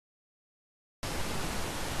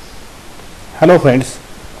Hello friends,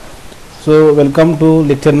 so welcome to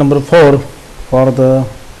lecture number 4 for the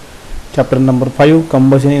chapter number 5,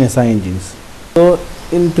 combustion in SI engines. So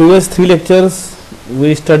in previous 3 lectures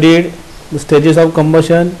we studied the stages of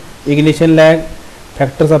combustion, ignition lag,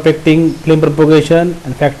 factors affecting flame propagation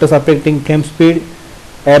and factors affecting flame speed,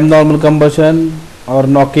 abnormal combustion or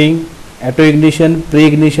knocking, auto ignition,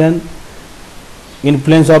 pre-ignition,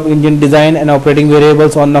 influence of engine design and operating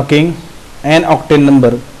variables on knocking, and octane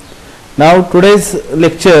number. Now today's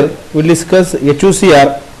lecture will discuss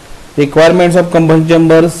HUCR, requirements of combustion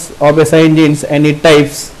chambers of SI engines and its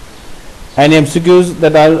types, and MCQs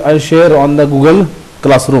that I'll share on the Google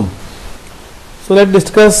Classroom. So let's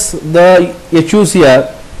discuss the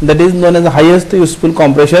HUCR, that is known as the highest useful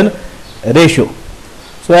compression ratio.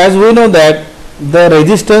 So as we know that the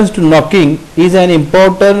resistance to knocking is an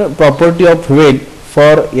important property of fuel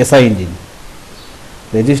for SI engine.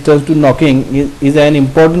 Resistance to knocking is an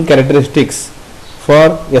important characteristics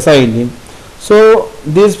for SI engine. So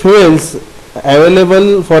these fuels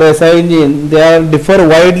available for SI engine, they are differ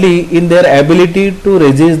widely in their ability to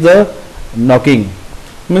resist the knocking.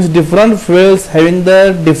 Means different fuels having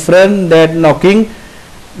the different that knocking,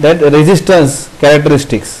 that resistance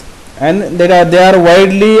characteristics, and they are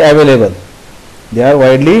widely available. They are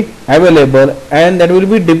widely available, and that will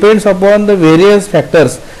be depends upon the various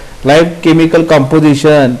factors like chemical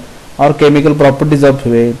composition or chemical properties of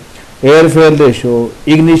fuel, air fuel ratio,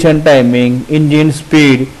 ignition timing, engine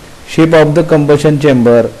speed, shape of the combustion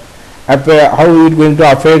chamber, how it going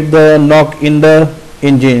to affect the knock in the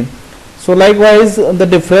engine. So likewise the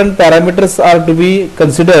different parameters are to be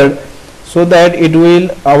considered so that it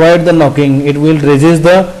will avoid the knocking, it will resist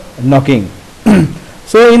the knocking.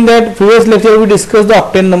 So in that previous lecture we discussed the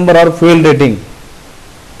octane number or fuel rating.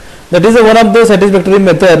 That is one of the satisfactory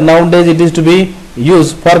method nowadays it is to be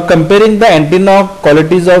used for comparing the anti-knock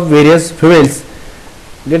qualities of various fuels.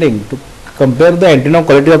 To compare the anti-knock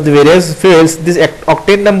quality of the various fuels, this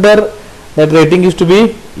octane number, that rating is to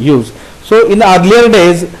be used. So in earlier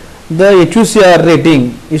days the HUCR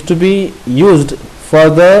rating is to be used for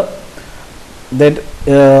the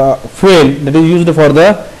fuel that is used for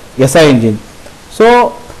the SI engine.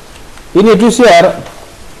 So in HUCR,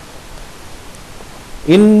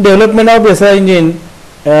 in development of SI engine,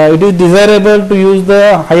 it is desirable to use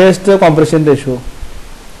the highest compression ratio.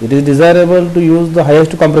 It is desirable to use the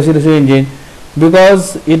highest compression ratio engine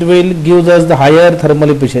because it will give us the higher thermal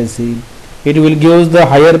efficiency. It will give us the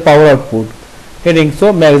higher power output.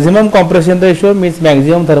 So maximum compression ratio means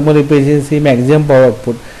maximum thermal efficiency, maximum power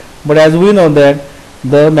output. But as we know that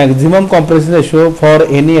the maximum compression ratio for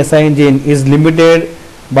any SI engine is limited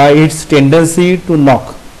by its tendency to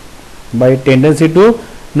knock. And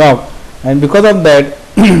because of that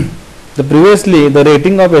previously the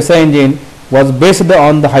rating of SI engine was based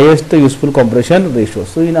on the highest useful compression ratio.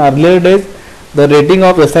 So in earlier days the rating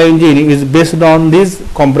of SI engine is based on this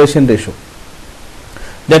compression ratio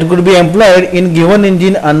that could be employed in given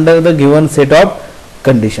engine under the given set of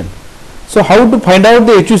condition. So how to find out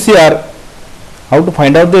the HUCR? How to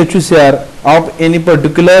find out the HUCR of any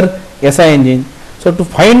particular SI engine? So to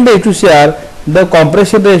find the HUCR, the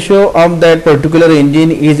compression ratio of that particular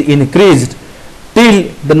engine is increased till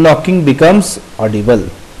the knocking becomes audible.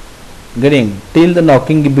 Till the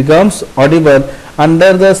knocking becomes audible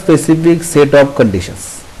under the specific set of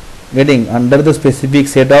conditions. Under the specific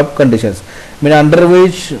set of conditions. Under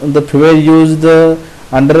which the fuel used,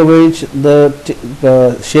 under which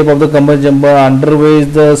the shape of the combustion chamber, under which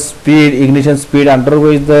the speed, ignition speed, under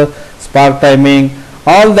which the spark timing,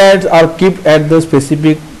 all that are kept at the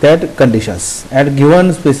specific conditions, at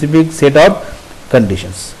given specific set of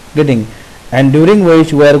conditions. And during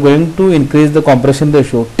which we are going to increase the compression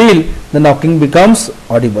ratio till the knocking becomes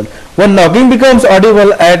audible. When knocking becomes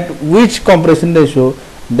audible, at which compression ratio,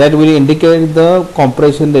 that will indicate the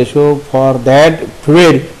compression ratio for that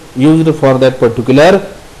fuel used for that particular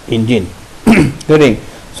engine.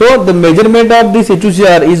 So the measurement of this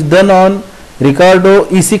HUCR is done on Ricardo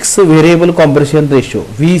E6 variable compression ratio,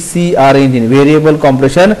 VCR engine, variable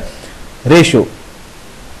compression ratio.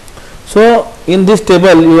 So in this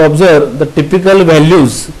table you observe the typical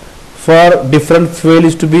values for different fuel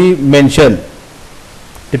is to be mentioned.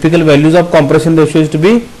 Typical values of compression ratio is to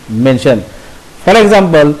be mentioned. For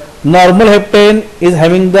example, normal heptane is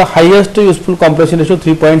having the highest useful compression ratio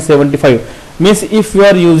 3.75. Means if you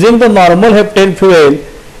are using the normal heptane fuel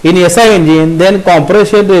in SI engine, then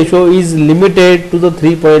compression ratio is limited to the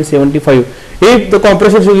 3.75. If the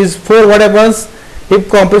compression ratio is 4, what happens? If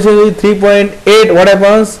compression is 3.8, what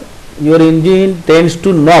happens? Your engine tends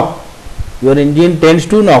to knock.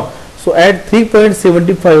 So at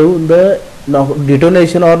 3.75 the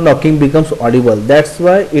detonation or knocking becomes audible. That's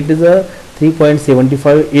why it is a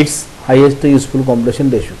 3.75, its highest useful compression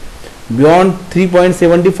ratio. Beyond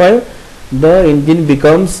 3.75, the engine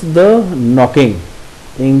becomes the knocking,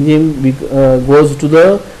 engine goes to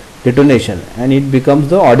the detonation, and it becomes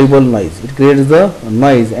the audible noise. It creates the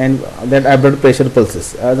noise, and that abrupt pressure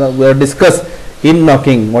pulses, as we have discussed in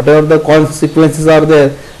knocking. Whatever the consequences are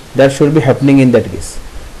there, that should be happening in that case.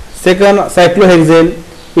 Second, cyclohexane,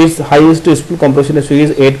 its highest useful compression ratio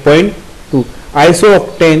is 8.2,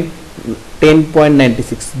 isooctane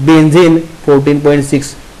 10.96, benzene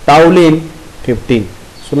 14.6, toluene 15.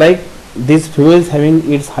 So like these fuels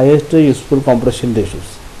having its highest useful compression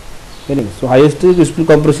ratios. So highest useful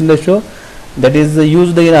compression ratio, that is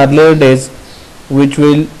used in earlier days, which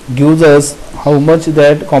will give us how much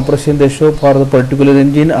that compression ratio for the particular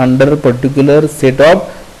engine under particular set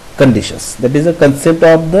of conditions. That is the concept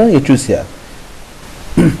of the HUCR.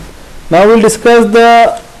 Now we will discuss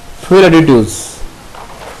the fuel additives.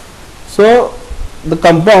 So the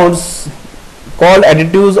compounds called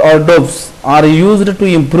additives or dopes are used to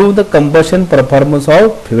improve the combustion performance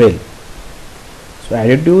of fuel. So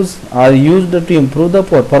additives are used to improve the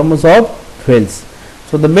performance of fuels.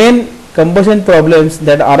 So the main combustion problems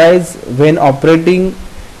that arise when operating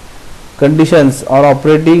conditions or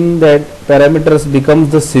operating that parameters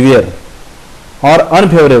becomes the severe or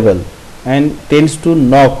unfavorable and tends to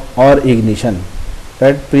knock or ignition,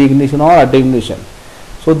 right, pre-ignition or auto-ignition.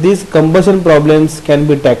 So these combustion problems can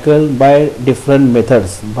be tackled by different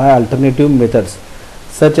methods, by alternative methods,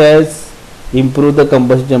 such as improve the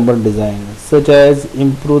combustion chamber design, such as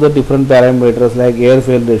improve the different parameters like air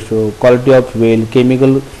fuel ratio, quality of fuel,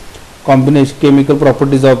 chemical combination, chemical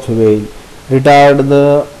properties of fuel, retard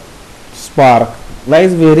the spark, like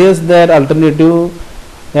various that alternative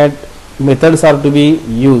that methods are to be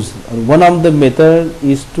used. One of the method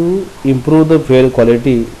is to improve the fuel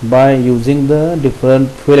quality by using the different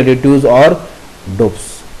fuel additives or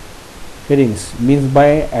dopes. Means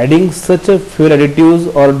by adding such a fuel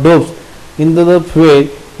additives or dopes into the fuel,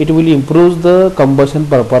 it will improve the combustion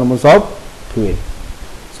performance of fuel.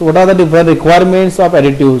 So what are the different requirements of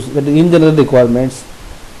additives? That in general requirements,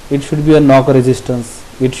 it should be a knock resistance,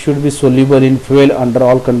 it should be soluble in fuel under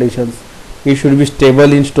all conditions, it should be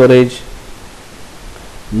stable in storage,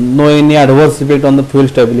 no any adverse effect on the fuel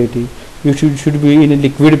stability, it should be in a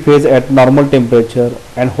liquid phase at normal temperature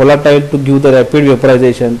and volatile to give the rapid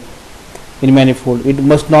vaporization in manifold. It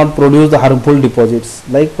must not produce the harmful deposits.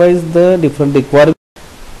 Likewise, the different requirements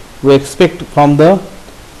we expect from the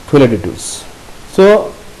fuel additives.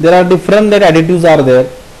 So there are different that additives are there,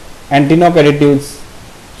 anti-knock additives,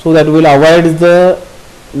 so that will avoid the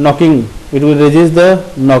knocking, it will resist the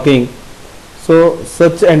knocking. So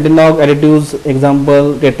such anti-knock additives,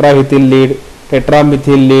 example tetraethyl lead,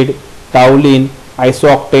 tetramethyl lead, toluene,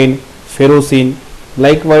 isooctane, ferrocene.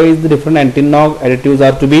 Likewise, the different anti-knock additives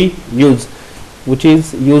are to be used, which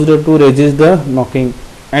is used to resist the knocking.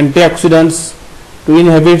 Antioxidants to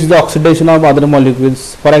inhibit the oxidation of other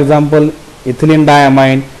molecules. For example, ethylene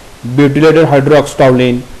diamine, butylated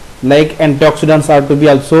hydroxytoluene. Like antioxidants are to be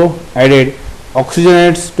also added.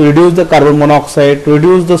 Oxygenates to reduce the carbon monoxide, to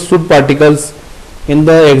reduce the soot particles in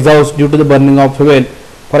the exhaust due to the burning of fuel.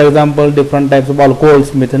 For example, different types of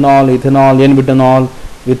alcohols, methanol, ethanol, N-butanol,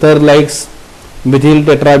 ether likes methyl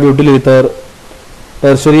tetrabutyl ether,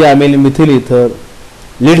 tertiary amyl methyl ether,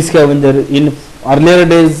 lead scavenger. In earlier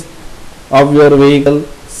days of your vehicle,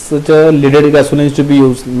 such a leaded gasoline is to be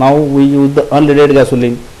used. Now we use the unleaded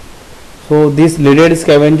gasoline. So this leaded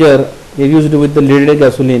scavenger is used with the leaded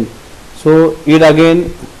gasoline. So it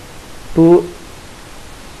again, to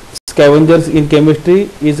scavengers in chemistry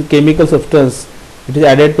is a chemical substance. It is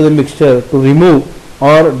added to the mixture to remove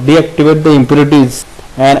or deactivate the impurities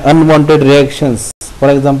and unwanted reactions.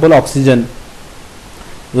 For example, oxygen,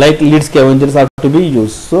 like lead scavengers are to be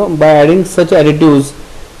used. So by adding such additives,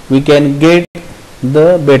 we can get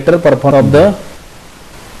the better performance of the.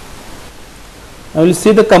 Now we will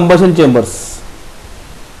see the combustion chambers.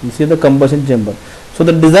 We see the combustion chamber. So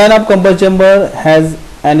the design of combustion chamber has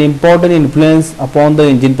an important influence upon the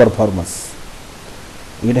engine performance.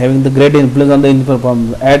 It having the great influence on the engine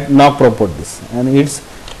performance at knock properties and its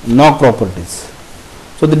knock properties.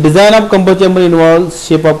 So the design of combustion chamber involves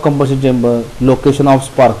shape of combustion chamber, location of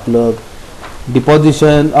spark plug,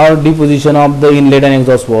 deposition of the inlet and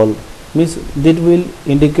exhaust valve. Means that will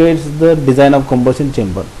indicates the design of combustion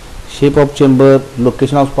chamber, shape of chamber,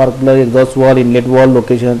 location of spark plug, exhaust valve, inlet valve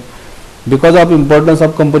location. Because of importance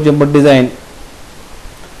of combustion chamber design,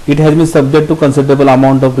 it has been subject to considerable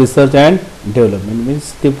amount of research and development.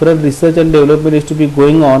 Means different research and development is to be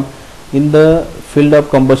going on in the field of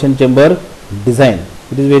combustion chamber design.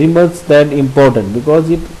 It is very much that important because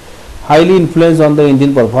it highly influence on the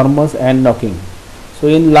engine performance and knocking. So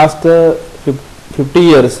in last 50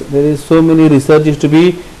 years there is so many research is to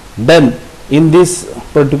be done in this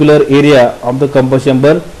particular area of the combustion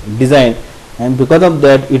chamber design, and because of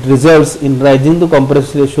that it results in rising the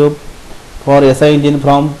compression ratio for SI engine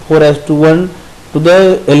from 4:1 to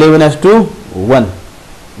the 11:1.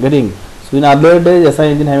 Getting, so in earlier days SI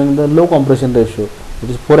engine having the low compression ratio, it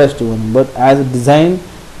is 4:1, but as design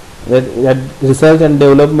that research and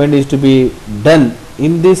development is to be done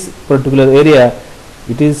in this particular area,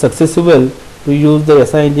 it is successful to use the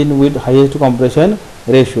SI engine with highest compression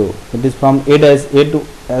ratio. It is from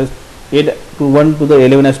 8:1 to the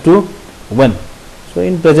 11:1. So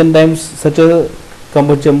in present times such a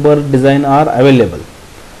combustion chamber design are available.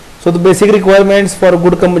 So the basic requirements for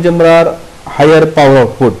good combustion chamber are higher power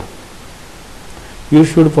output. You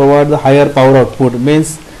should provide the higher power output.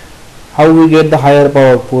 Means how we get the higher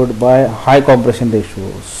power output? By high compression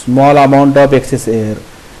ratio, small amount of excess air,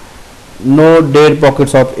 no dead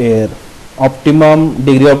pockets of air, optimum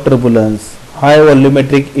degree of turbulence, high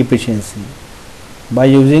volumetric efficiency. By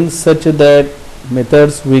using such that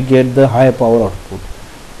methods we get the high power output.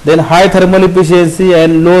 Then high thermal efficiency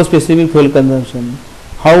and low specific fuel consumption.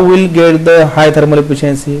 How will get the high thermal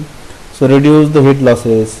efficiency? So reduce the heat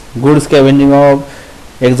losses, good scavenging of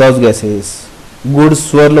exhaust gases, good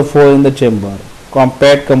swirl flow in the chamber,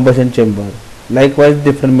 compact combustion chamber. Likewise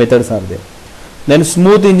different methods are there. Then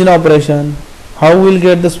smooth engine operation. How will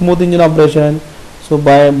get the smooth engine operation? So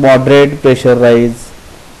by moderate pressure rise,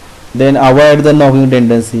 then avoid the knocking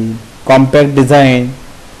tendency, compact design,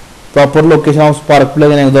 proper location of spark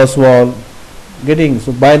plug and exhaust valve. Getting,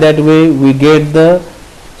 so by that way we get the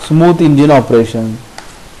smooth engine operation.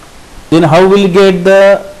 Then how will get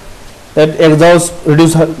the that exhaust,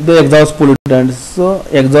 reduce the exhaust pollutants? So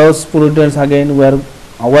exhaust pollutants again were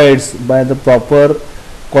avoids by the proper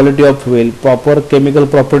quality of fuel, proper chemical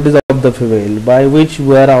properties of the fuel, by which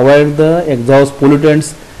we are avoid the exhaust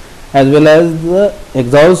pollutants as well as the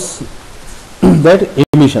exhaust that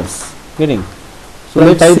emissions. Getting, so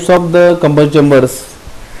the types of the combustion chambers.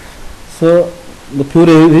 So the few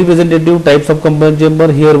representative types of combustion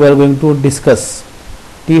chamber here we are going to discuss.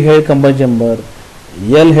 T-head combustion chamber,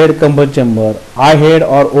 L-head combustion chamber, I-head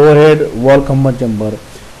or overhead wall combustion chamber,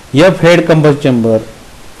 F-head combustion chamber.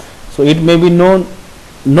 So it may be note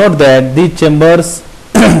that these chambers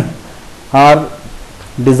are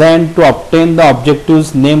designed to obtain the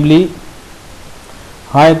objectives, namely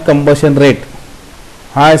high combustion rate,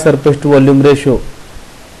 high surface to volume ratio.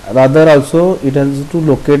 Rather also it has to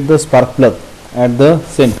locate the spark plug at the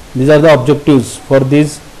center. These are the objectives for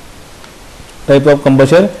this type of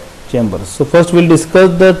combustion chambers. So first we will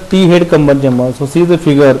discuss the T-head combustion chamber. So see the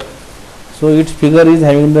figure. So its figure is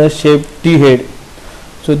having the shape T-head.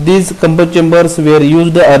 So these combustion chambers were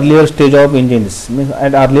used the earlier stage of engines, means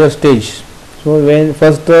at earlier stage. So when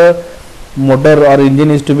first motor or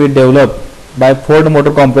engine is to be developed by Ford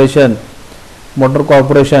Motor Corporation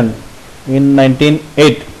in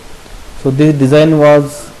 1908. So this design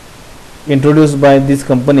was introduced by this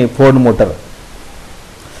company Ford Motor.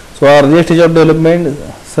 So earlier stage of development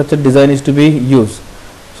such a design is to be used.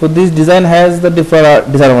 So this design has the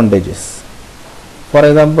different disadvantages. For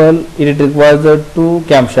example, it requires the two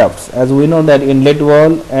camshafts. As we know that inlet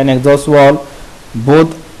valve and exhaust valve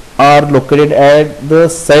both are located at the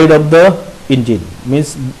side of the engine.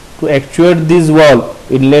 Means to actuate this valve,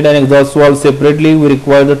 inlet and exhaust valve separately, we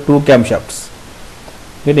require the two camshafts.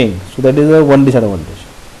 Getting, so that is a one disadvantage.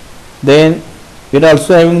 Then it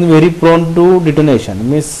also having very prone to detonation.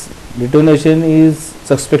 Means detonation is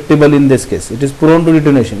suspectable in this case. It is prone to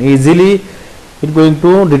detonation. Easily it going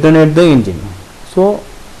to detonate the engine. So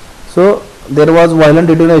there was violent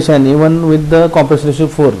detonation even with the compression ratio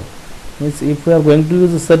 4. Means if we are going to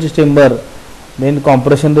use such chamber, then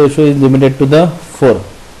compression ratio is limited to the 4.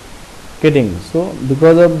 Getting, so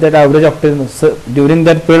because of that average octane, so during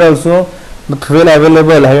that period also the fuel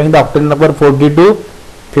available having the octane number 40 to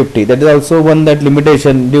 50. That is also one that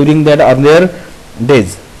limitation during that earlier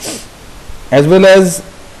days. As well as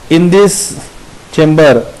in this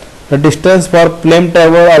chamber, the distance for flame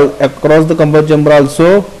travel across the combustion chamber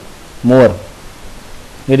also more.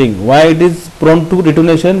 Getting, why it is prone to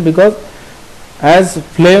detonation? Because as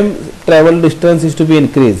flame travel distance is to be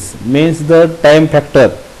increased, means the time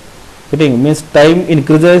factor. Getting, means time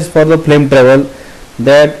increases for the flame travel,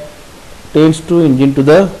 that tends to engine to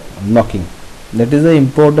the knocking. That is the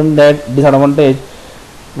important that disadvantage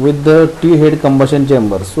with the T-head combustion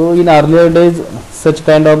chamber. So in earlier days such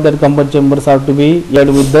kind of that combustion chambers are to be used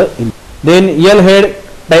with the engine. Then L-head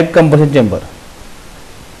type combustion chamber.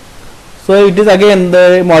 So it is again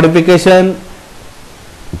the modification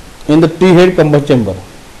in the T head combustion chamber.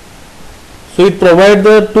 So it provides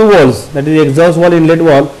the two walls, that is exhaust wall, inlet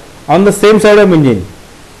wall, on the same side of engine,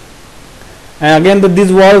 and again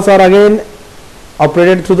these walls are again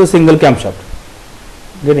operated through the single camshaft.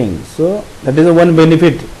 Getting, so that is the one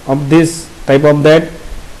benefit of this type of that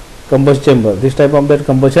combustion chamber, this type of that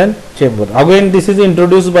combustion chamber. Again this is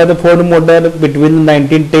introduced by the Ford motor between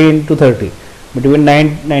 1910 to 30. Between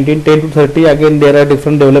 1910 to 30, again there are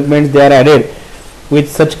different developments they are added with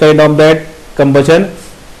such kind of that combustion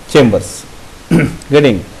chambers.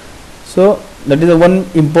 Getting, so that is the one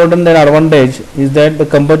important that advantage is that the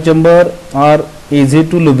combustion chamber are easy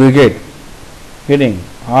to lubricate. Getting,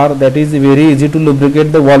 or that is very easy to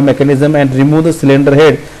lubricate the valve mechanism and remove the cylinder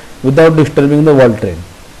head without disturbing the valve train.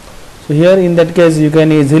 So here in that case you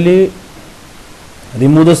can easily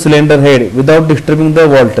remove the cylinder head without disturbing the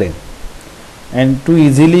valve train, and too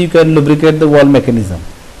easily you can lubricate the valve mechanism.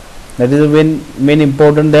 That is the main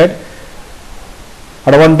important that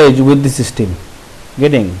advantage with the system.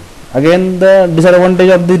 Getting, again the disadvantage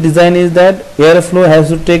of the design is that airflow has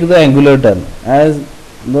to take the angular turn, as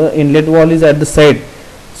the inlet wall is at the side,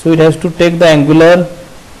 so it has to take the angular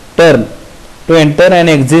turn to enter and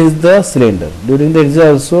exit the cylinder. During the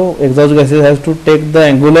exhaust also, exhaust gases has to take the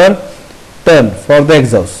angular turn for the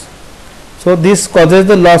exhaust. So this causes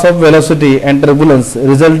the loss of velocity and turbulence,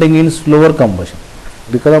 resulting in slower combustion.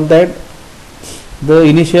 Because of that, the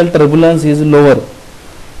initial turbulence is lower,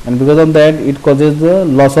 and because of that it causes the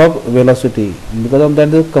loss of velocity, and because of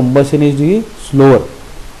that the combustion is slower.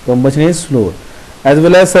 Combustion is slower, as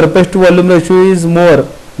well as surface to volume ratio is more,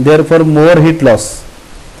 therefore more heat loss.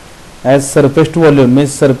 As surface to volume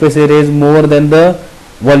means surface area is more than the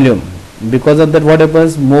volume. Because of that, what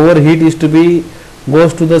happens? More heat is to be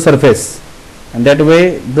goes to the surface, and that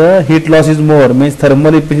way the heat loss is more, means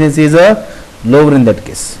thermal efficiency is lower in that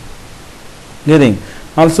case. Getting,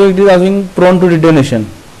 also it is again prone to detonation,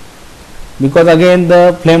 because again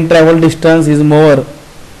the flame travel distance is more.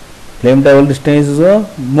 Flame travel distance is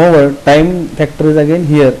more, time factor is again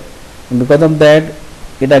here, and because of that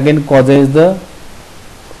it again causes the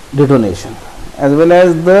detonation. As well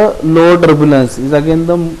as the low turbulence is again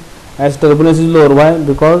the, as turbulence is lower. Why?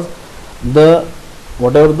 Because the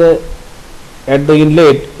whatever the at the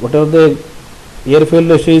inlet, whatever the air fuel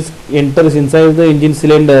ratio is enters inside the engine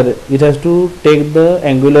cylinder, it has to take the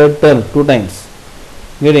angular turn 2 times.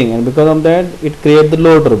 Getting, and because of that it creates the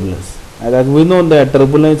low turbulence. And as we know that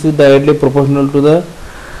turbulence is directly proportional to the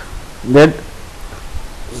that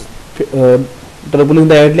turbulence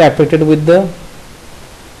directly affected with the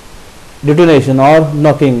detonation or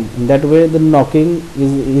knocking. In that way the knocking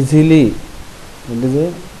is easily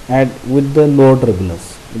at with the lower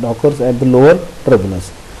turbulence. It occurs at the lower turbulence.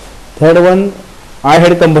 Third one,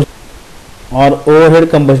 I-head combustion or overhead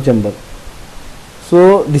combustion chamber.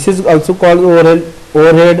 So this is also called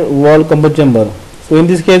overhead wall combustion chamber. So in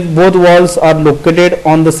this case both walls are located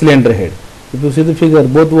on the cylinder head. If you see the figure,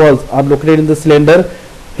 both walls are located in the cylinder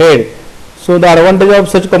head. So the advantage of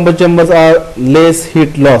such combustion chambers are less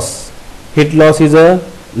heat loss. Heat loss is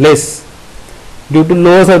less due to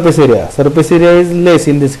lower surface area. Surface area is less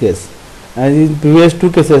in this case. As in previous two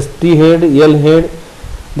cases, T head, L head,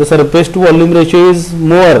 the surface to volume ratio is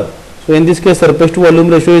more. So in this case surface to volume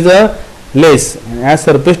ratio is less. And as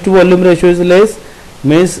surface to volume ratio is less,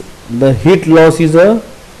 means the heat loss is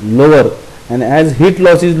lower, and as heat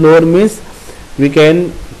loss is lower means we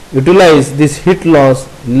can utilize this heat loss,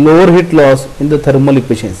 lower heat loss in the thermal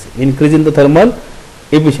efficiency, increase in the thermal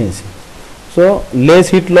efficiency. So less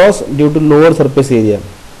heat loss due to lower surface area,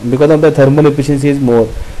 and because of the thermal efficiency is more,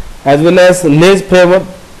 as well as less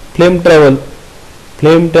flame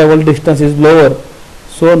travel distance is lower,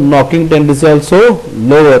 so knocking tendency also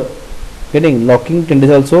lower. Getting, knocking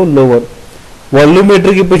tendency also lower.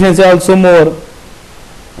 Volumetric efficiency also more,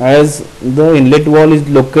 as the inlet wall is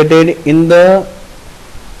located in the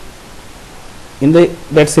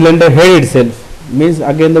that cylinder head itself, means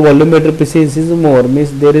again the volumetric efficiency is more,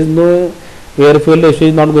 means there is no air fuel ratio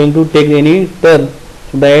is not going to take any turn,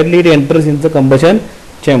 so directly it enters in the combustion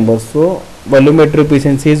chamber, so volumetric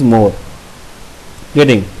efficiency is more.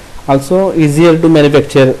 Getting, also easier to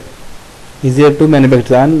manufacture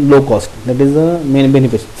and low cost, that is the main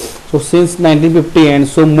benefit. So since 1950 and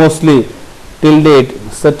so mostly till date,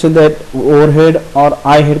 such that overhead or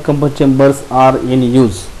I-head combustion chambers are in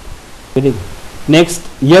use. Next,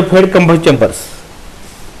 F-head combustion chambers.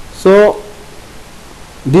 So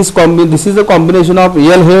this is a combination of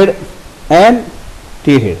L head and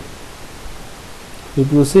T head.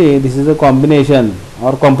 If you see, this is a combination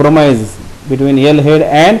or compromise between L head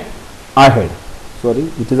and I head. sorry,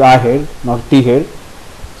 it is I head, not T head.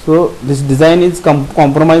 So this design is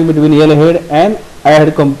compromised between L head and I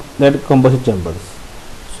head that combustion chambers.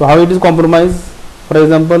 So how it is compromised? For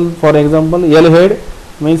example, L head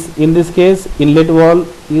means in this case inlet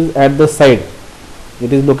valve is at the side.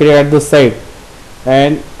 It is located at the side,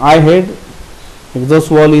 and I head exhaust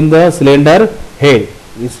valve in the cylinder head.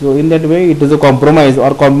 So in that way it is a compromise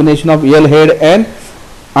or combination of L head and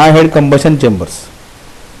I head combustion chambers,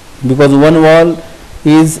 because one valve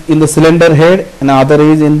is in the cylinder head and other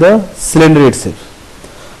is in the cylinder itself.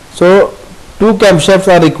 So two camshafts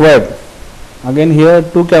are required. Again here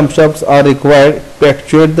two camshafts are required to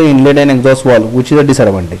actuate the inlet and exhaust valve, which is a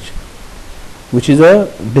disadvantage.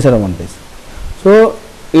 So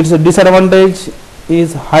its disadvantage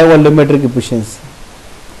is high volumetric efficiency,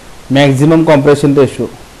 maximum compression ratio,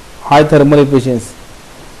 high thermal efficiency.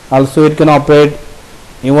 Also it can operate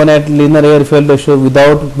even at linear air fuel ratio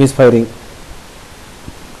without misfiring.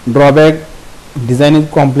 Drawback: designing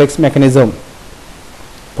complex mechanism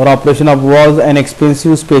for operation of valves and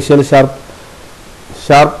expensive special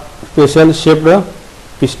special shaped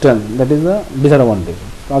piston. That is the disadvantage.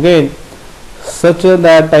 Again, such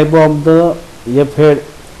that type of the F head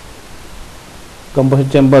combustion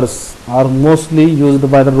chambers are mostly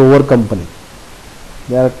used by the rover company.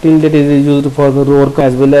 They are till date is used for the rover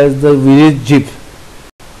as well as the village jeep.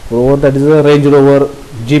 Rover, that is a Range Rover,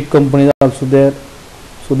 Jeep company is also there.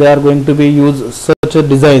 So they are going to be use such a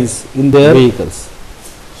designs in their vehicles.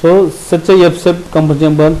 So such a F-shaped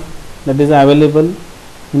combustion chamber that is available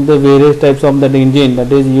in the various types of that engine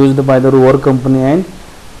that is used by the rover company and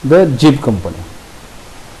the Jeep company.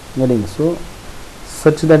 Getting so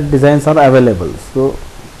such that designs are available. So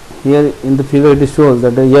here in the figure it shows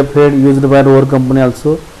that the F head used by rover company,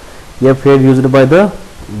 also F head used by the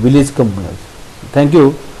village company also. Thank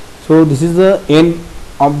you. So this is the end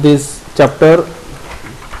of this chapter,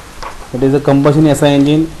 that is a combustion SI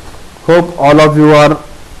engine. Hope all of you are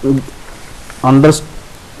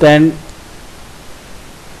understand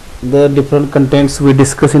the different contents we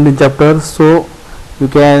discuss in the chapter. So you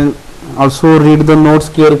can also read the notes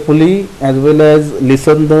carefully as well as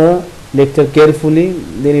listen the lecture carefully.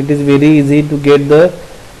 Then it is very easy to get the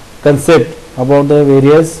concept about the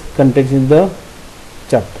various contents in the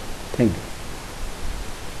chapter. Thank you.